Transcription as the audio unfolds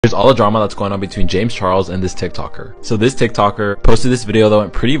Here's all the drama that's going on between James Charles and this TikToker. So this TikToker posted this video that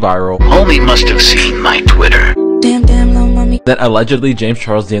went pretty viral. Homie must have seen my Twitter. Damn, little mommy. Then allegedly James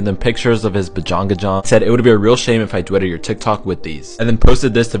Charles DM'd them pictures of his bajongajon, said it would be a real shame if I tweeted your TikTok with these, and then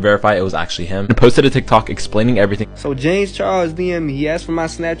posted this to verify it was actually him, and posted a TikTok explaining everything. So James Charles DM'd me. He asked for my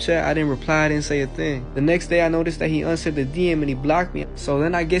Snapchat. I didn't reply. I didn't say a thing. The next day I noticed that he unsent the DM and he blocked me. So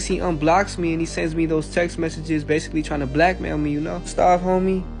then I guess he unblocks me and he sends me those text messages basically trying to blackmail me, you know. Starve,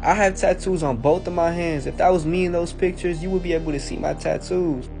 homie. I have tattoos on both of my hands. If that was me in those pictures, you would be able to see my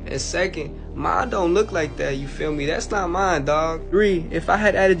tattoos. And second, mine don't look like that, you feel me? That's not mine, dog. 3, if I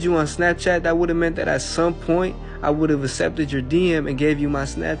had added you on Snapchat, that would have meant that at some point I would have accepted your DM and gave you my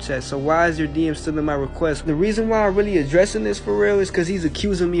Snapchat. So why is your DM still in my request? The reason why I'm really addressing this for real is because he's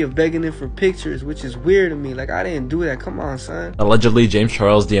accusing me of begging him for pictures, which is weird to me. Like, I didn't do that. Come on, son. Allegedly James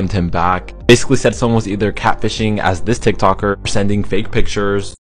Charles DM'd him back, basically said someone was either catfishing as this TikToker or sending fake pictures.